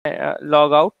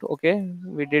log out. Okay,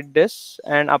 we did this,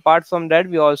 and apart from that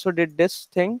we also did this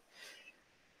thing.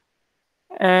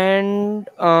 And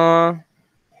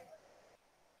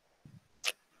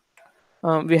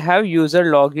we have user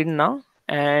login now,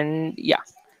 and yeah,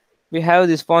 we have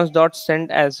response dot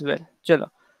send as well. Chalo.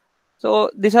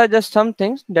 So these are just some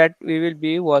things that we will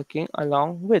be working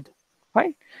along with.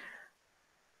 Fine.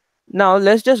 Now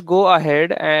let's just go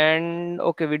ahead and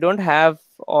okay, we don't have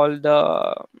all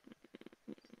the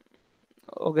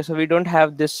okay, so we don't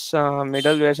have this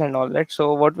middlewares and all that.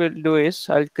 So what we'll do is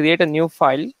I'll create a new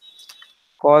file,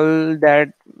 call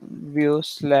that view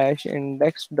slash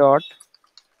index dot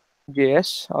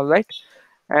js. All right.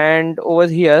 And over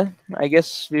here, I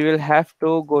guess we will have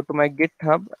to go to my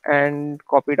GitHub and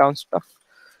copy down stuff.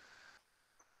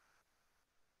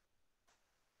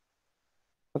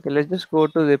 Okay, let's just go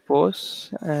to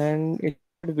repos, and it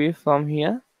should be from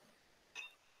here.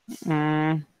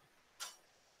 Mm,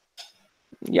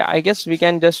 yeah, I guess we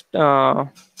can just go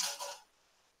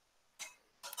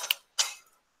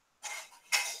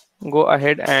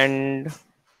ahead and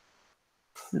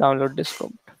download this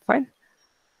code. Fine.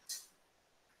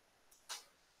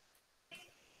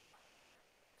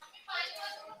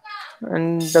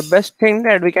 And the best thing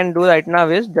that we can do right now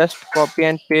is just copy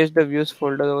and paste the views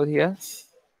folder over here.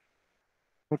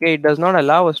 Okay, it does not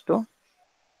allow us to.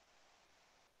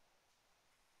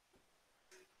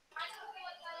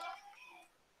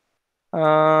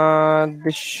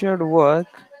 This should work.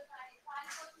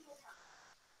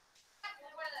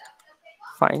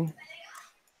 Fine.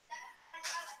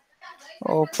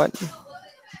 Open.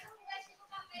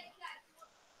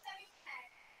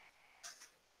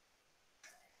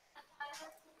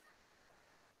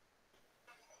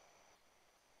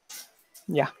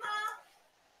 Yeah,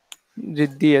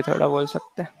 जिद्दी है थोड़ा बोल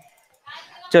सकते हैं.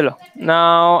 Chalo.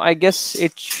 Now I guess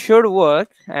it should work,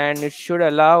 and it should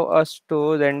allow us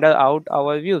to render out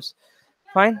our views.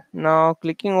 Fine. Now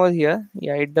clicking over here,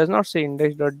 yeah, it does not say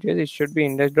index.js, it should be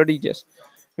index.ejs.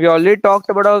 We already talked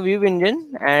about our view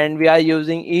engine, and we are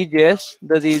using EJS,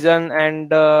 the reason and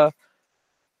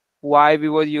why we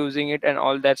were using it and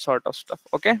all that sort of stuff.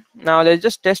 Okay, now let's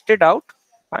just test it out.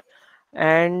 Fine.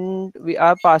 And we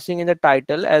are passing in the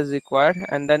title as required,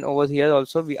 and then over here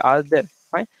also we are there.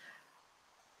 Fine.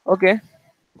 Okay,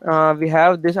 we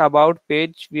have this about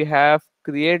page, we have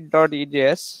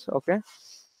create.ejs. Okay,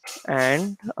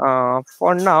 and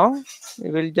for now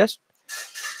we will just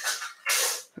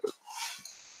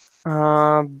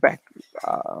back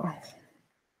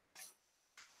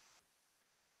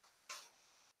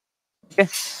okay,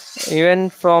 even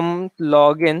from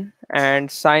login and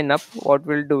sign up, what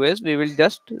we'll do is we will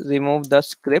just remove the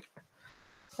script,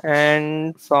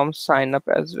 and from sign up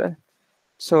as well.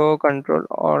 So control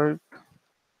alt,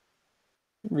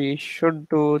 we should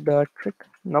do the trick.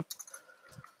 Nope.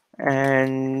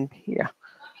 And yeah,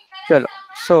 chalo.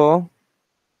 So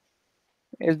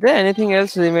is there anything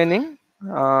else remaining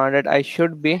that I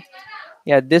should be?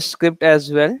 Yeah, this script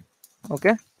as well.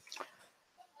 Okay,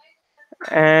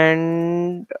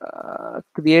 and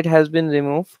create has been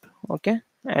removed. Okay,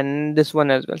 and this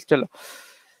one as well. Chalo.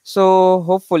 So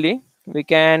hopefully we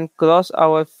can cross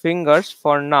our fingers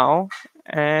for now,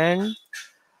 and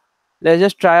let's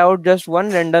just try out just one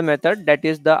render method, that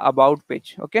is the about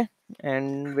page. Okay,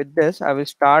 and with this I will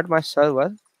start my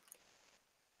server.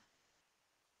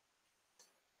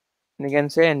 You can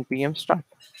say npm start.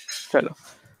 Chalo.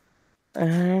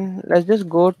 And let's just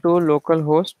go to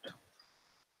localhost.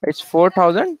 It's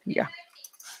 4000. Yeah.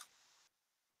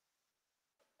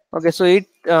 Okay, so it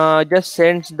just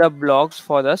sends the blogs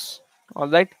for us. All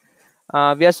right.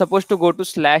 We are supposed to go to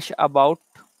slash about.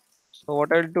 So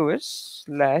what I'll do is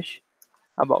slash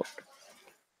about.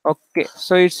 Okay,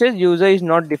 so it says user is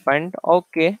not defined.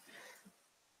 Okay,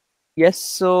 yes.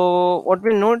 So what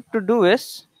we need to do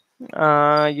is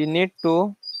you need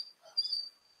to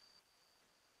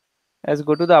let's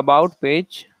go to the about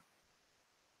page,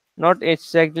 not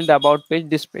exactly the about page,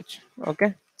 this page.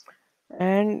 Okay,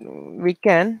 and we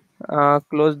can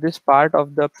close this part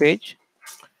of the page.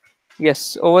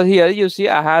 Yes, over here you see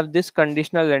I have this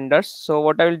conditional renders. So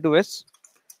what I will do is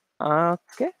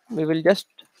okay, we will just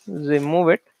remove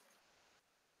it,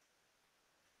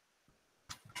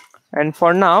 and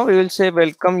for now we will say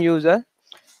welcome user,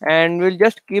 and we'll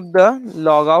just keep the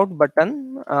logout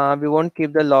button. We won't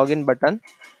keep the login button.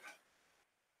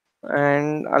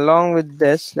 And along with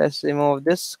this, let's remove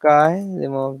this guy,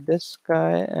 remove this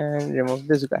guy, and remove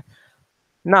this guy.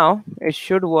 Now it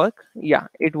should work. Yeah,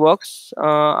 it works.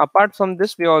 Apart from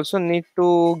this, we also need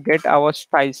to get our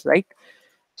styles, right?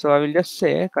 So I will just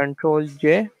say Control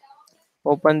J,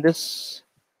 open this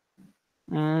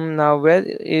Now where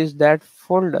is that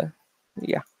folder?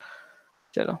 Yeah,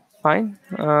 chalo, fine.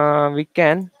 We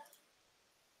can.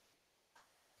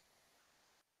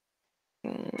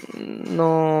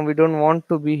 No, we don't want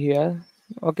to be here.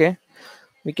 Okay,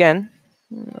 we can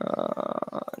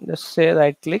just say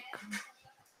right click,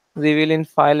 reveal in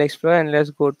file explorer, and let's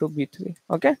go to b3.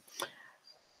 Okay,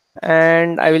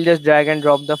 and I will just drag and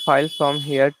drop the file from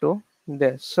here to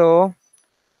there. So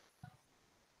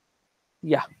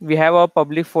yeah, we have our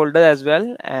public folder as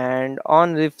well, and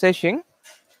on refreshing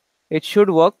it should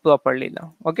work properly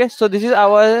now. Okay, so this is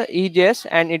our EJS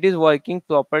and it is working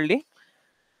properly.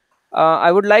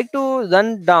 I would like to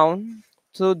run down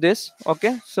through this.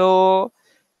 Okay, so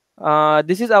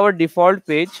this is our default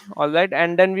page, all right,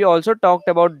 and then we also talked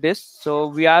about this. So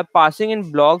we are passing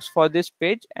in blocks for this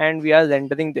page and we are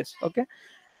rendering this. Okay,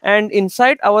 and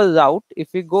inside our route,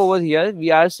 if we go over here,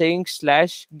 we are saying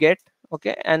slash get.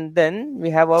 Okay, and then we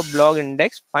have our blog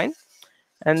index, fine,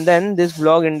 and then this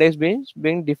blog index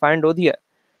being defined over here.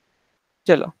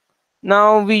 Chalo.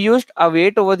 Now we used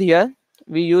await over here,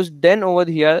 we used then over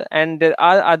here, and there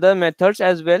are other methods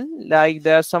as well. Like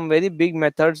there are some very big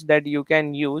methods that you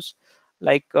can use,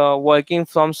 like working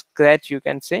from scratch, you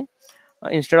can say,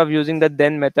 instead of using the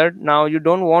then method. Now you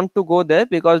don't want to go there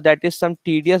because that is some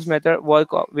tedious method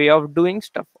way of doing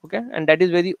stuff. Okay, and that is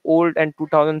very old and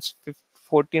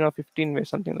 2014 or 15 way,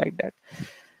 something like that.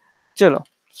 Chalo.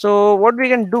 So what we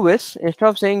can do is, instead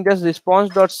of saying just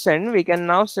response dot send, we can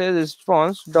now say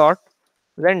response dot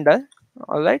render.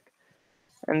 All right,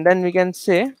 and then we can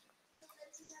say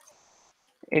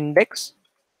index.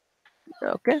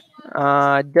 Okay,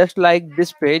 just like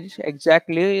this page,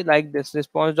 exactly like this,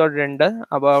 response dot render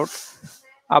about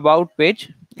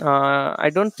page.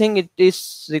 I don't think it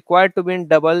is required to be in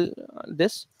double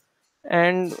this.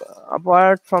 And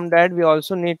apart from that, we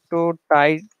also need to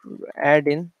add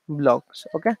in blocks.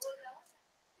 Okay,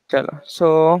 chalo.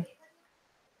 So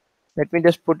let me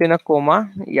just put in a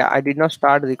comma. Yeah, I did not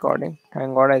start recording.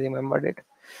 Thank God I remembered it.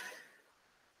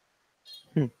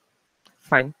 Hmm,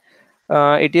 fine.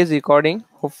 It is recording.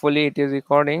 Hopefully, it is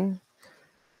recording.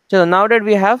 So now that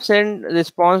we have sent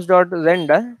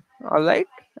response.render, all right,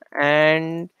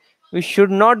 and we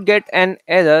should not get an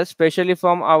error, especially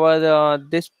from our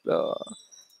this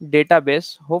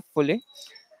database. Hopefully,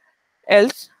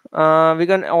 else we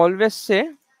can always say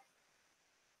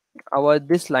our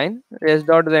this line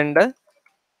res.render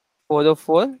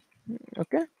 404.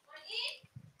 Okay,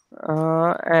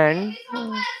 and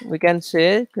we can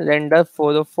say render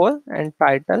 404 and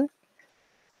title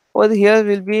over here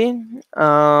will be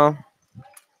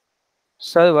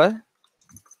server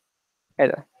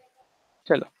error.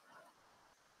 Chalo.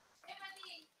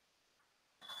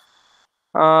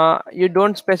 You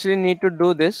don't specially need to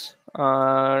do this.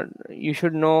 You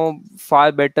should know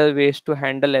far better ways to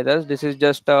handle errors. This is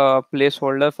just a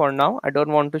placeholder for now. I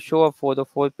don't want to show a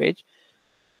 404 page.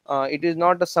 It is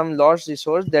not some lost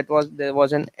resource that there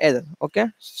was an error. Okay,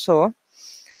 so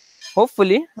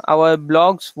hopefully our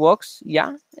blogs works.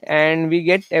 Yeah, and we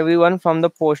get everyone from the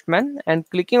postman, and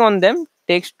clicking on them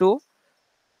takes to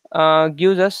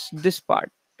gives us this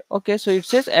part. Okay, so it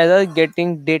says error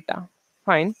getting data.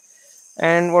 Fine.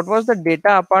 And what was the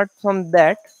data apart from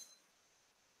that?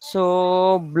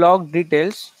 So blog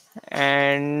details,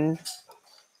 and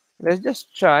let's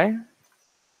just try.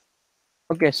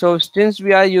 Okay, so since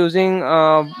we are using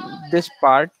this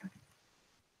part,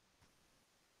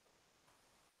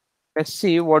 let's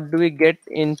see what do we get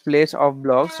in place of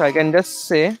blog. So I can just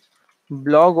say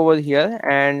blog over here,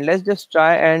 and let's just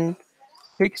try and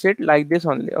fix it like this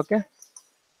only. Okay,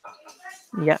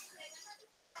 yeah,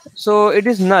 so it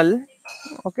is null.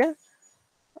 Okay,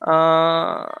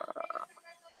 uh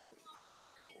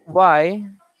why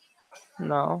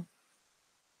now?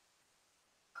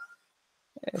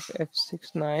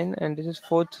 ff69 and this is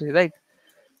 43, right?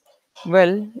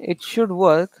 Well, it should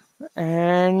work.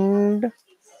 And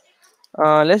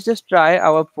let's just try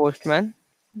our postman.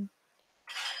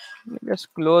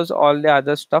 Just close all the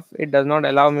other stuff. It does not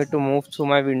allow me to move through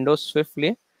my windows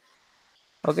swiftly.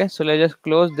 Okay, so let's just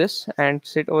close this and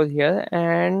sit over here,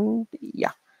 and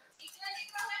yeah.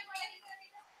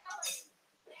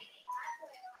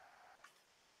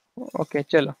 Okay,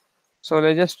 chalo. So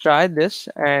let's just try this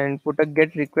and put a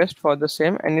get request for the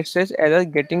same, and it says error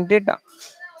getting data.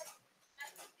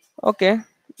 Okay,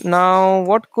 now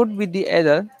what could be the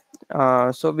error?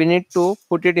 So we need to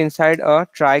put it inside a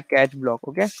try catch block.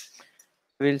 Okay,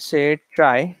 we'll say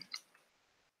try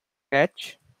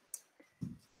catch.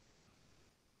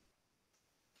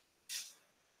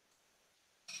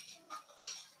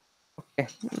 Okay,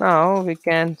 now we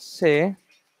can say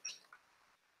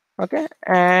Okay,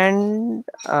 and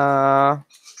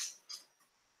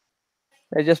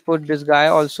let's just put this guy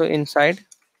also inside.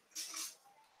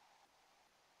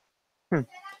 Hmm.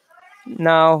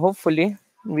 Now hopefully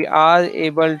we are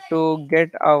able to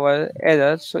get our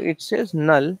error. So it says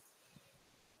null.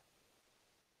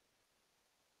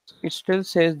 It still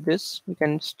says this. We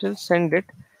can still send it,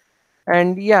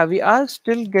 and yeah, we are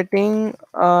still getting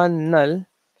a null.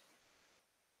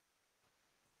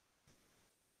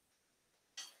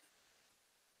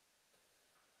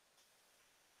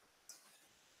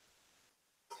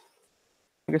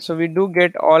 Okay, so we do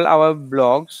get all our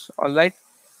blogs. All right.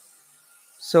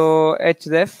 So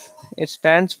href, it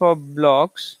stands for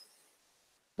blogs,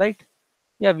 right?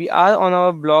 Yeah, we are on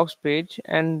our blogs page,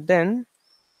 and then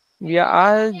we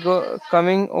are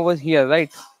coming over here,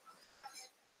 right?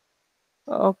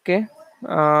 Okay.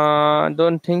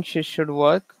 Don't think she should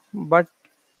work, but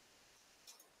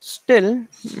still,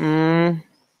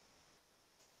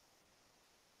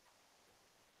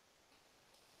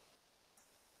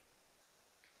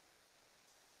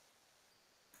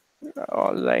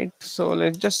 all right. So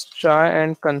let's just try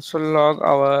and console log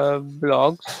our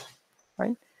blogs.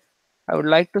 Fine. I would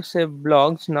like to say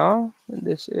blogs now.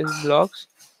 This is blogs,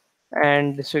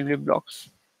 and this will be blogs.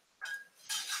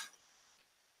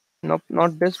 Nope,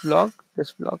 not this blog.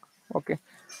 This blog. Okay.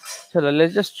 So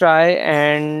let's just try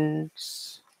and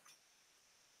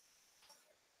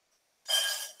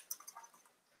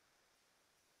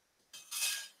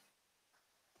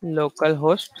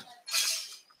localhost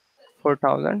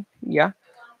 4000. Yeah,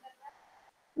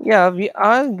 yeah, we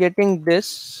are getting this.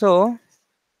 So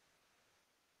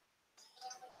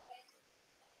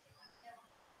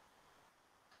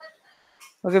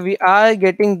okay, we are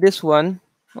getting this one.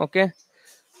 Okay.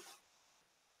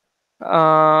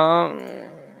 Um,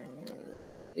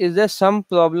 is there some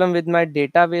problem with my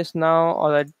database now,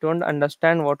 or I don't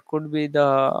understand what could be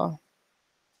the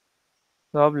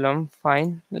problem?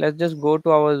 Fine. Let's just go to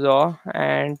our raw,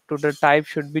 and to the type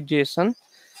should be JSON,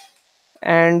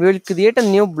 and we'll create a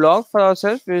new blog for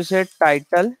ourselves. We'll say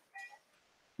title.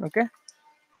 Okay.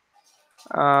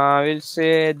 We'll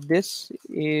say this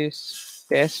is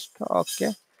test. Okay.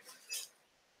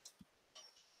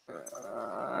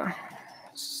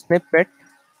 Snippet.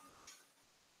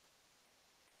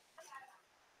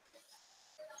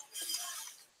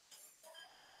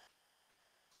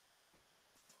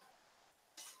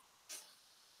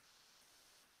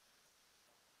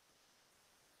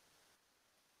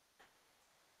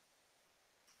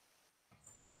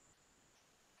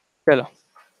 Chalo.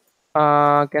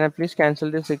 Can I please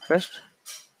cancel this request?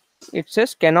 It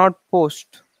says cannot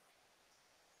post.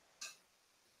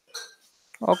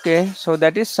 Okay, so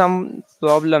that is some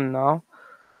problem now.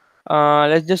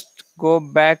 Let's just go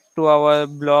back to our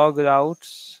blog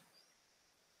routes.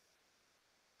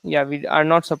 Yeah, we are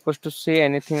not supposed to say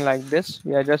anything like this.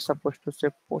 We are just supposed to say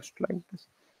post like this.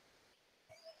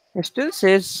 It still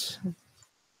says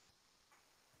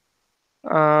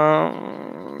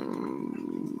um,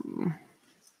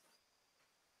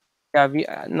 yeah, we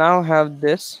now have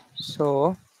this.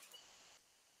 So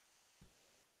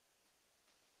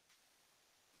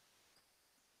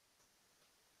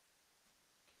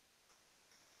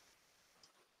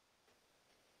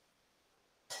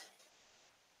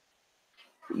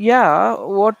yeah,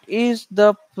 what is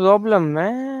the problem,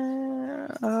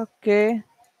 man? Okay,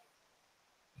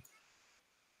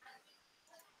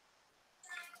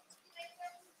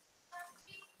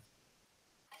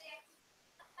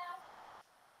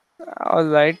 all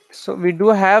right. So we do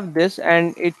have this,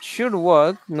 and it should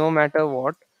work no matter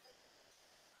what.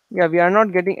 Yeah, we are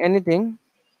not getting anything.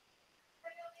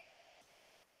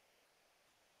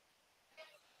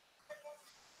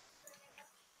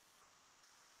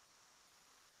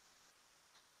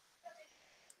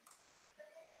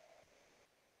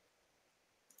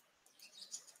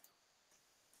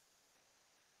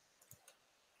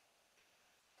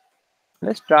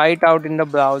 Let's try it out in the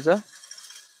browser.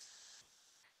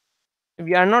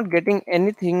 We are not getting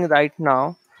anything right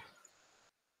now.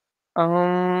 Well,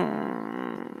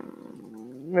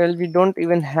 we don't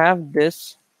even have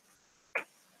this.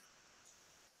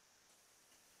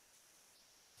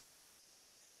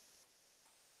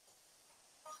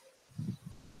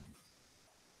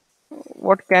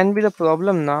 What can be the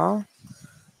problem now?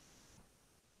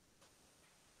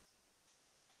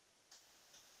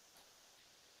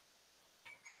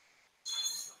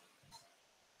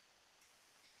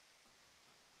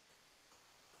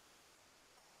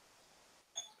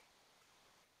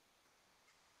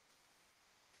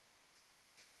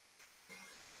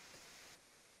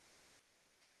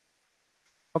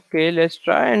 Okay, let's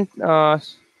try and.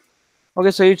 Okay,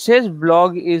 so it says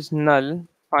blog is null.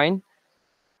 Fine.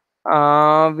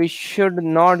 We should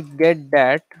not get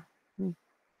that.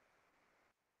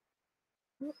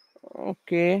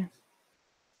 Okay.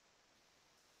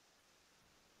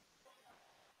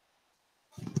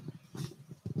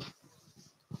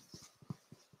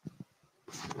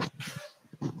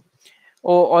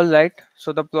 Oh, all right.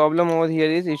 So the problem over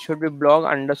here is it should be blog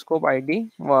underscore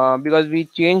ID because we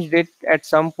changed it at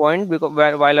some point because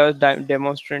while I was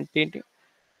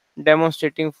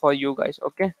demonstrating for you guys.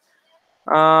 Okay.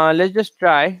 Let's just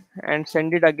try and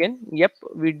send it again. Yep,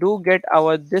 we do get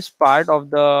our this part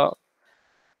of the,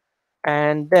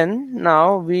 and then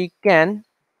now we can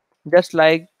just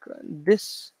like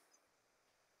this,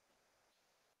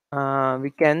 we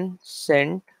can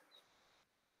send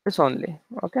this only.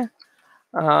 Okay.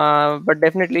 But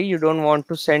definitely you don't want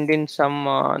to send in some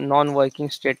non-working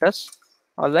status.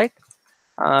 All right.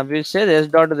 We'll say this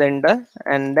dot render,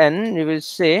 and then we will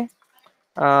say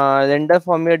render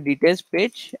from your details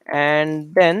page,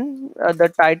 and then the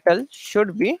title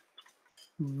should be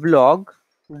blog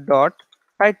dot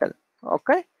title.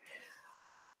 Okay.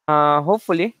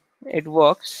 Hopefully it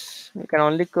works. We can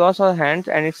only cross our hands,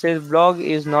 and it says blog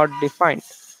is not defined.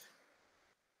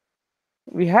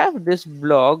 We have this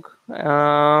blog.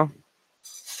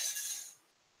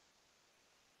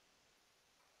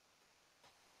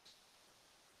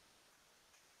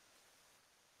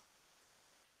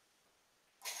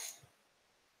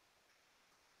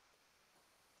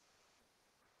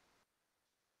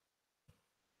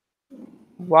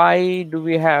 Why do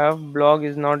we have blog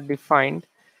is not defined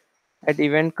at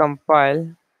event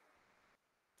compile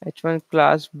h1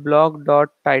 class blog dot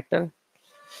title?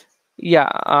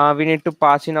 Yeah, we need to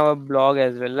pass in our blog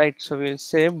as well, right? So we'll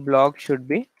say blog should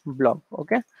be blog.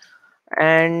 Okay.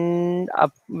 And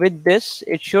with this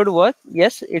it should work.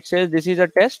 Yes, it says this is a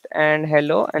test and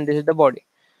hello, and this is the body.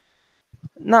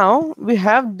 Now we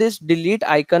have this delete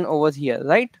icon over here,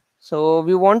 right? So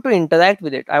we want to interact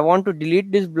with it. I want to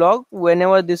delete this blog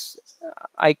whenever this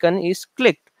icon is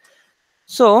clicked.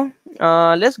 So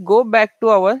let's go back to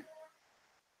our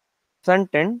front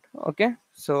end. Okay,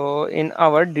 so in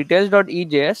our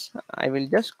details.ejs, I will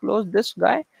just close this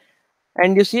guy,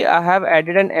 and you see I have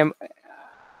added an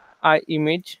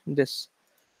image this.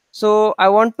 So I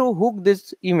want to hook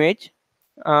this image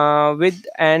with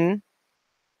an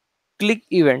click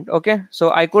event. Okay,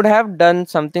 so I could have done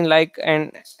something like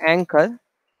an anchor,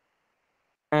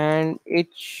 and it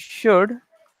should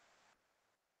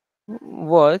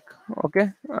work.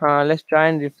 Okay, let's try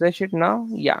and refresh it now.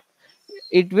 Yeah,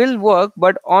 it will work,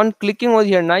 but on clicking over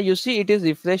here now, you see it is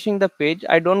refreshing the page.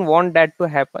 I don't want that to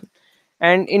happen.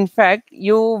 And in fact,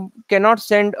 you cannot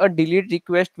send a delete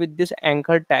request with this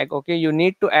anchor tag. Okay, you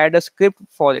need to add a script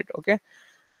for it. Okay,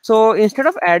 so instead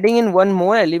of adding in one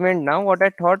more element, now what I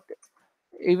thought,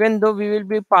 even though we will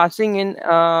be passing in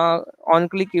on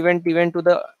click event to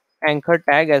the anchor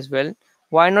tag as well,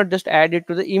 why not just add it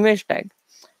to the image tag?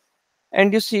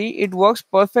 And you see it works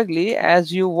perfectly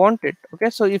as you want it.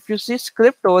 Okay, so if you see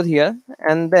script over here,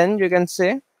 and then you can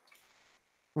say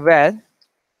where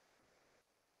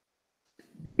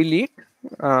delete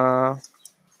uh,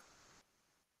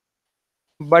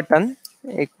 button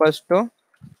equals to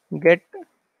get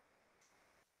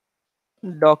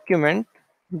document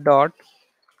dot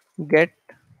get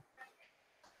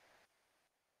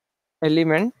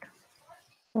element.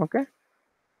 Okay,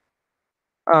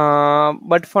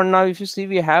 but for now, if you see,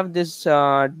 we have this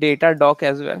data doc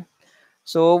as well.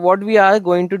 So what we are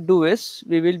going to do is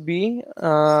we will be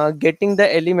getting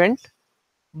the element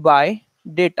by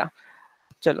data.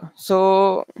 Chalo.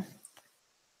 So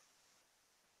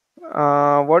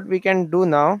what we can do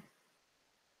now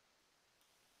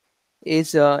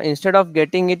is instead of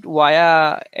getting it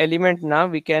via element, now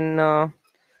we can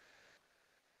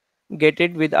get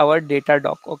it with our data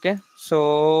doc. Okay,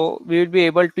 so we will be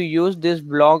able to use this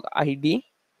blog id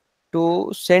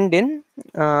to send in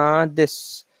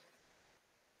this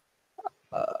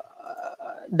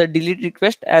the delete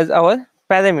request as our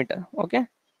parameter. Okay,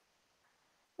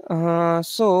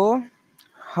 so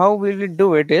how we will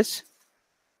do it is,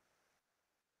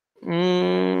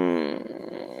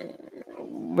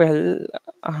 well,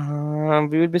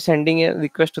 we will be sending a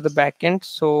request to the backend.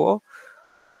 So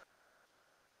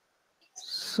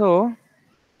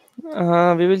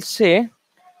we will say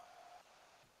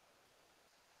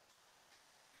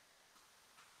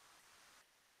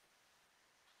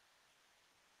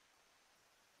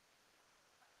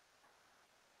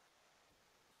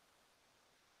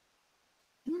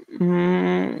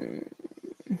mm,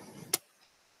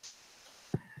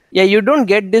 yeah, you don't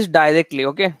get this directly.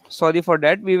 Okay, sorry for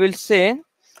that. We will say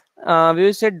We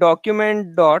will say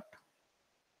document dot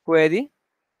query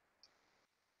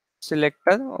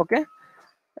selector. Okay,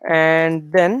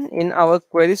 and then in our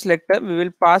query selector we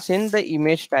will pass in the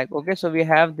image tag. Okay, so we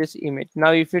have this image.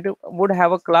 Now if it would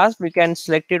have a class, we can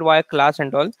select it via class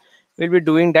and all. We'll be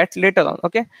doing that later on.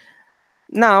 Okay,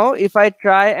 now if I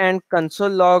try and console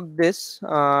log this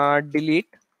delete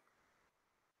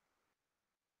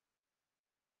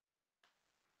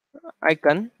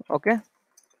icon. Okay,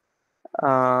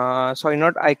 sorry,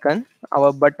 not icon,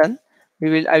 our button.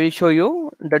 I will show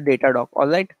you the data doc. All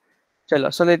right,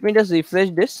 chalo. So let me just refresh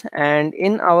this, and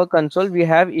in our console we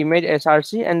have image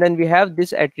src, and then we have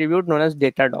this attribute known as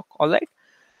data doc. All right,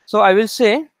 so I will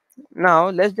say, now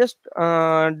let's just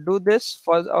do this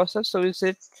for ourselves. So we'll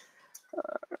say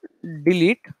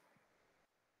delete,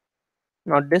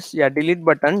 not this, yeah, delete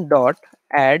button dot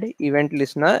add event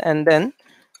listener, and then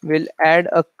we'll add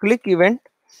a click event,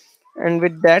 and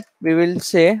with that we will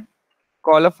say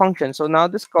call a function. So now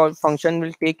this call function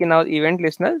will take in our event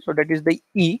listener, so that is the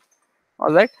E.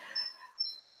 All right,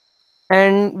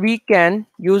 and we can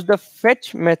use the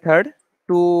fetch method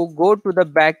to go to the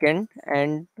backend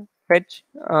and fetch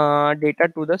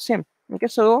data to the same. Okay,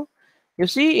 so you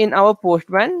see in our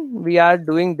postman we are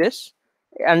doing this.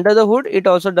 Under the hood it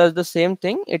also does the same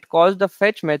thing. It calls the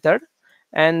fetch method,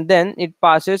 and then it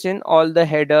passes in all the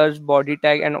headers, body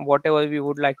tag, and whatever we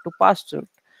would like to pass to it.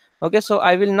 Okay, so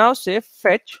I will now say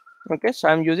fetch. Okay, so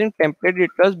I'm using template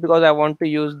retrievers because I want to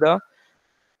use the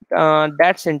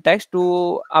that syntax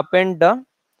to append the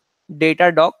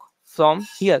data doc from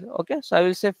here. Okay, so I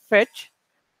will say fetch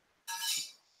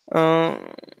uh,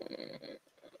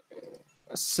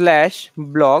 slash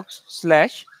blogs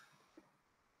slash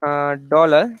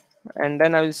dollar, and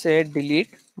then I will say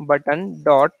delete button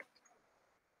dot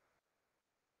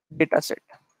dataset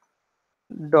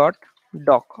dot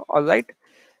doc. All right,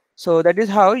 so that is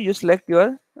how you select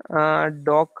your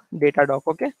doc data doc.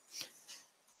 Okay,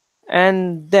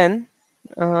 and then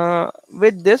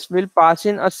with this we'll pass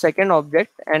in a second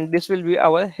object, and this will be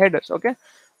our headers. Okay,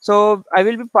 so I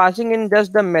will be passing in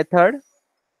just the method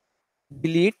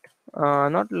delete,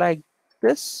 not like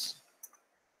this.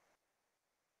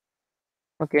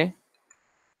 Okay,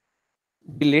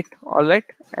 delete. All right,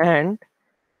 and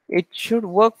it should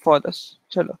work for us.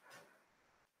 Chalo.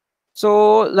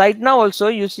 So right now also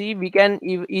you see we can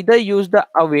either use the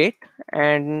await,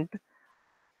 and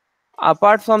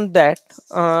apart from that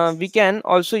we can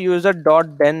also use the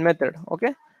dot then method.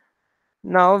 Okay,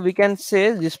 now we can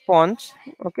say response.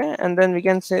 Okay, and then we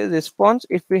can say response.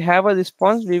 If we have a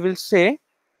response, we will say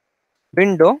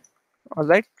window. All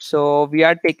right, so we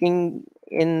are taking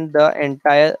in the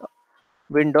entire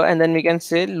window, and then we can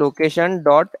say location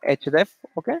dot href.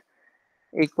 Okay,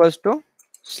 equals to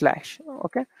slash.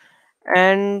 Okay,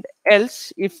 and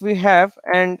else if we have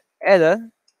an error,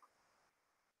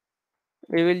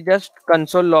 we will just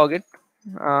console log it.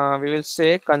 We will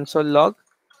say console log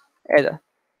error.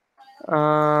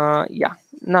 Yeah,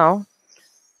 now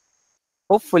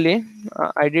hopefully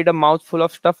I did a mouthful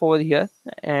of stuff over here,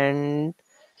 and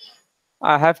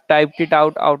I have typed it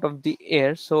out of the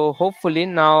air. So hopefully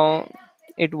now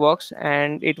it works,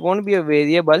 and it won't be a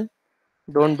variable.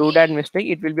 Don't do that mistake.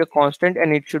 It will be a constant,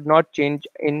 and it should not change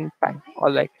in time.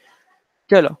 All right,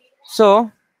 chalo.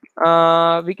 So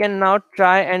we can now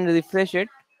try and refresh it,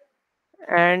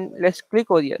 and let's click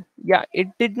over here. Yeah, it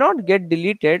did not get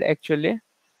deleted actually.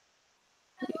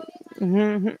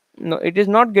 No, it is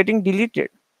not getting deleted.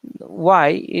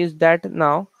 Why is that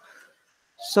now?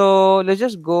 So let's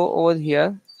just go over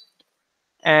here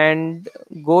and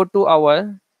go to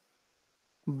our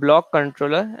block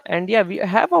controller, and yeah, we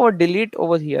have our delete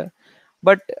over here,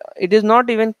 but it is not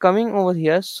even coming over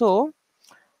here. So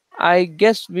I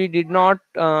guess we did not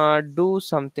do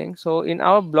something. So in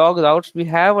our blog routes we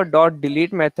have a dot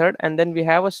delete method, and then we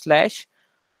have a slash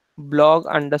blog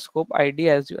underscore id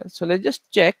as well. So let's just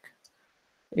check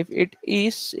if it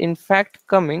is in fact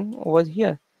coming over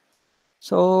here.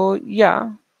 So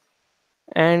yeah,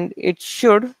 and it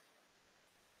should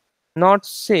not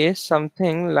say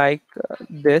something like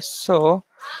this. So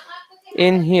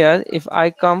in here, if I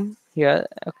come here,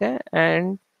 okay,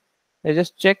 and I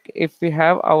just check if we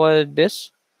have our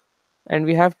this, and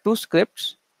we have two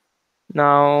scripts.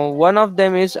 Now one of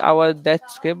them is our that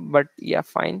script, but yeah,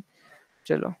 fine.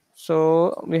 Chalo.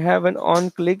 So we have an on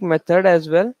click method as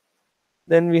well.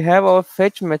 Then we have our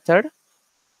fetch method.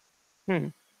 Hmm.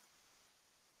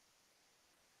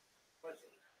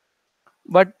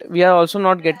 But we are also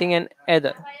not getting an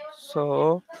error.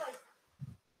 So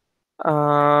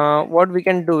what we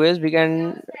can do is we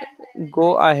can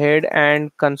go ahead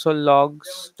and console log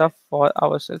stuff for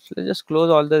ourselves. Let's just close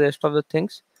all the rest of the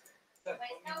things,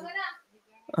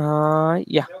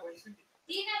 Yeah.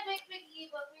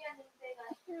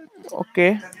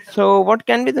 Okay. So what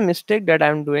can be the mistake that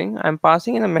I'm doing? I'm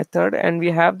passing in a method and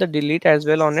we have the delete as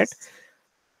well on it.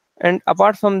 And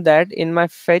apart from that, in my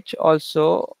fetch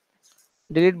also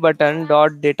delete button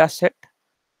dot dataset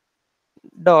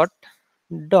dot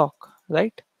doc,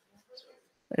 right?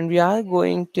 And we are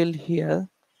going till here.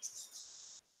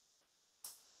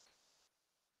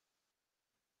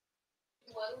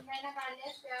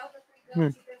 Hmm.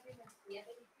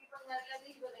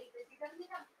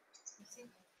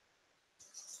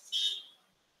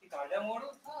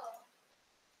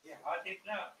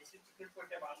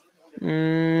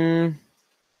 Mm,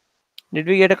 did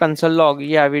we get a console log?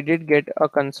 Yeah, we did get a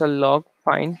console log.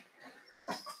 Fine.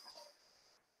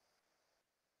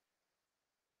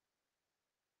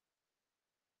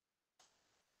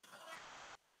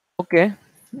 Okay.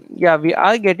 Yeah, we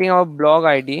are getting our blog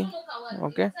ID.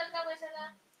 Okay.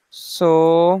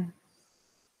 So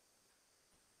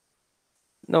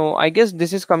no, I guess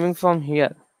this is coming from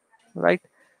here, right?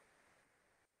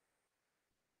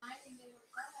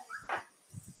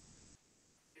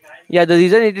 Yeah, the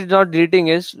reason it is not deleting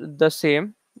is the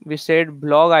same. We said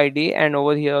blog ID, and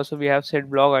over here also we have said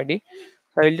blog ID.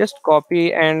 So I will just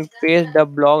copy and paste the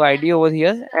blog ID over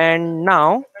here, and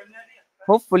now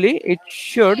hopefully it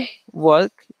should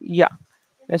work. Yeah,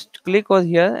 let's click over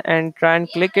here and try and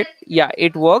click it. Yeah,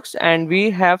 it works, and we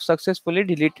have successfully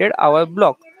deleted our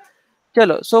blog.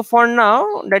 Chalo. So for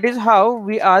now, that is how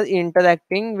we are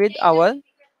interacting with our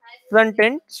front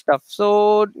end stuff.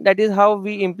 So that is how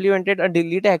we implemented a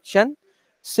delete action.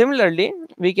 Similarly,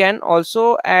 we can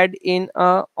also add in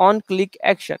a on click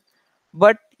action.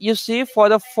 But you see, for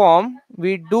the form,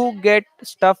 we do get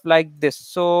stuff like this.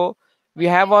 So we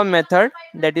have our method,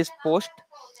 that is post,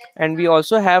 and we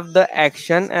also have the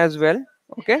action as well.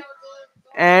 Okay,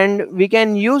 and we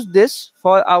can use this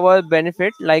for our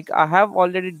benefit. Like I have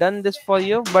already done this for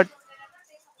you, but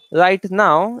right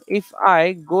now if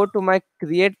I go to my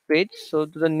create page, so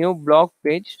to the new blog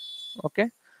page, okay,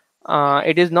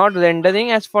 it is not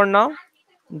rendering as for now.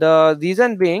 The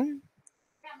reason being,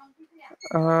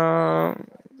 uh,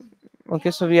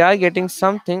 okay, so we are getting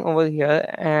something over here,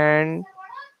 and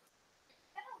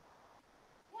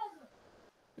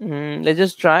let's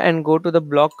just try and go to the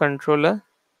block controller.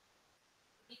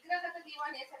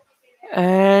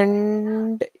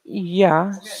 And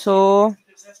yeah, so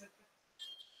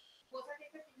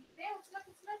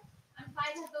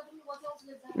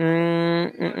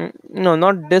no,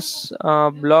 not this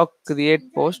block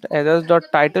create post. Errors dot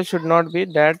title should not be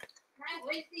that.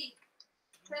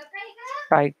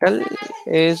 Title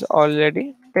is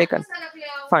already taken.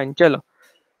 Fine, chalo.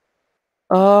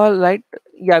 Right.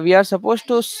 Yeah, we are supposed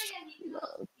to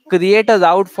create a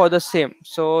route for the same.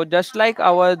 So just like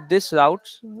our this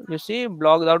routes, you see,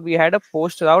 blog route, we had a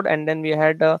post route, and then we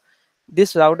had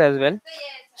this route as well.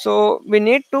 So we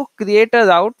need to create a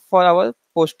route for our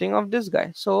posting of this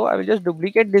guy. So I will just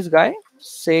duplicate this guy,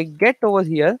 say get over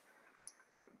here.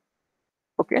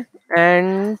 Okay,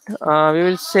 and we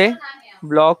will say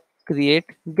block create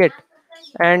get,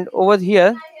 and over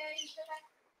here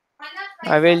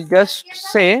I will just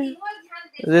say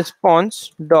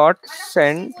response dot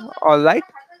send. All right,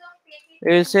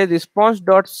 we will say response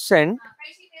dot send.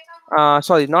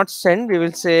 Sorry, not send, we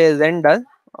will say render.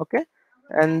 Okay,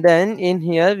 and then in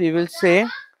here we will say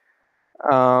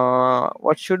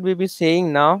what should we be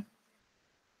saying now?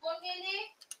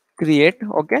 Create.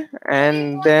 Okay,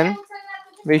 and then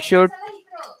we should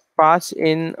pass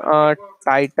in a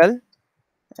title,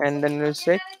 and then we'll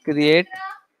say create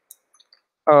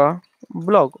a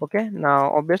blog. Okay,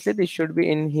 now obviously this should be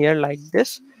in here like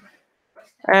this,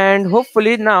 and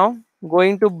hopefully now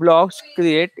going to blogs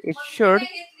create, it should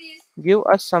give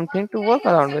us something to work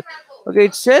around with. Okay,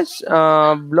 it says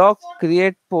blog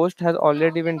create post has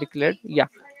already been declared. Yeah,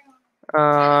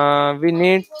 we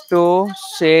need to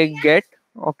say get.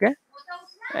 Okay,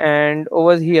 and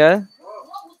over here,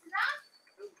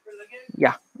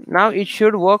 yeah, now it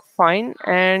should work fine.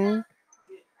 And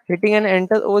hitting an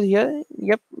enter over here,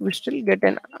 yep, we still get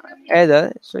an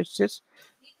error. So it says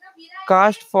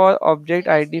cast for object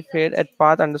id fair at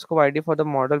path underscore id for the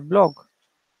model blog.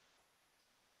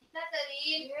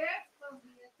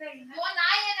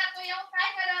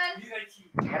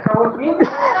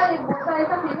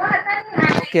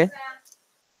 Okay,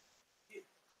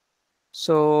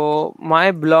 so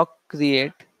my block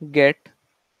create get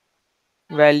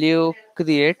value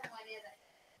create.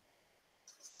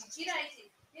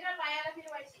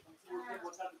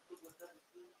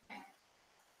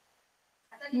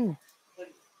 Hmm.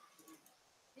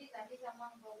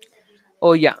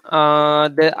 Oh yeah,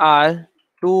 there are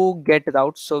two get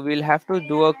routes, so we'll have to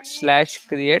do a slash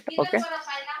create. Okay,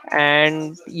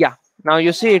 and yeah, now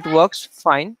you see it works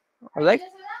fine. All right,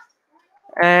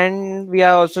 and we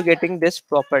are also getting this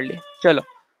properly. Chalo.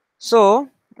 So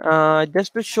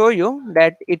just to show you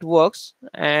that it works,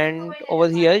 and over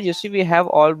here you see we have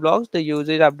all blocks, the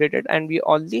user is updated, and we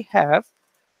only have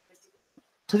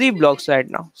three blocks right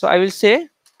now. So I will say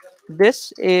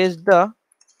this is the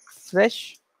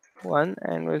fresh one,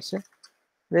 and we'll say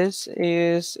this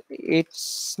is its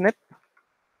snip,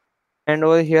 and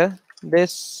over here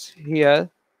this here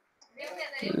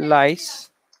lies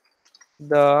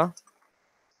the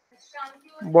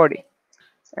body.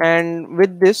 And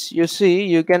with this you see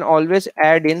you can always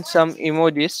add in some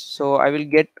emojis, so I will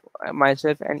get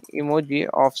myself an emoji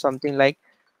of something like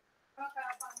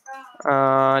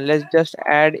let's just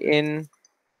add in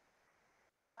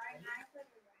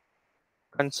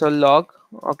console log.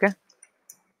 Okay,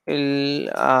 we'll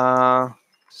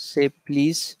say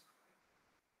please.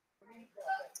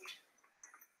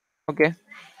 Okay,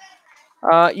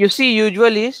 you see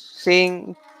usually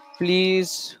saying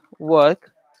please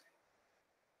work,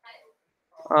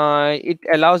 it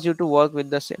allows you to work with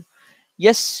the same.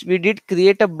 Yes, we did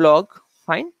create a blog,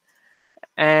 fine.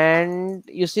 And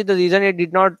you see the reason it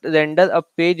did not render a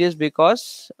page is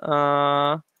because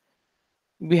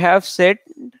we have set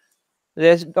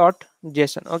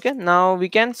res.json. Okay, now we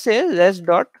can say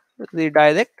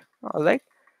res.redirect. All right,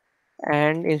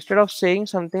 and instead of saying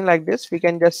something like this we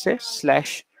can just say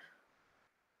slash.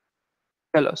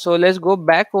 Hello, so let's go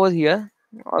back over here.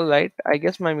 All right, I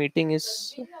guess my meeting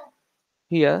is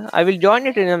here. I will join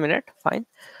it in a minute, fine.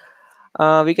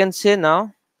 We can say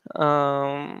now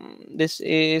this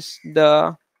is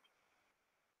the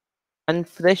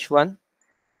unfresh one,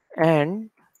 and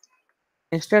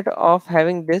instead of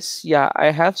having this, yeah,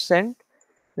 I have sent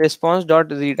response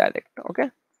dot redirect. Okay,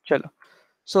 chalo.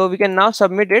 So we can now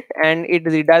submit it, and it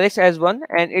redirects as one,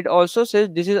 and it also says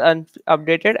this is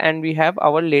updated, and we have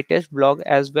our latest blog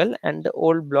as well and the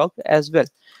old blog as well.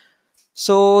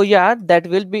 So yeah, that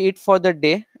will be it for the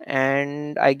day,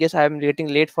 and I guess I'm getting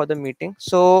late for the meeting.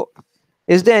 So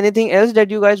is there anything else that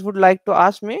you guys would like to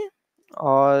ask me,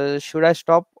 or should I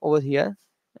stop over here?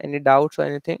 Any doubts or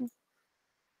anything?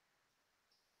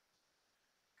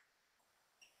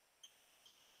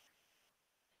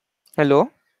 Hello.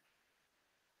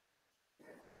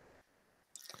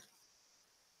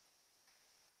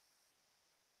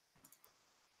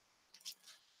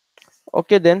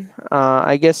 Okay, then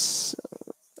I guess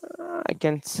I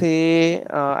can say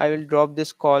I will drop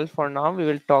this call for now. We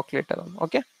will talk later on.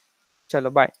 Okay. Chalo,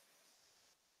 bye.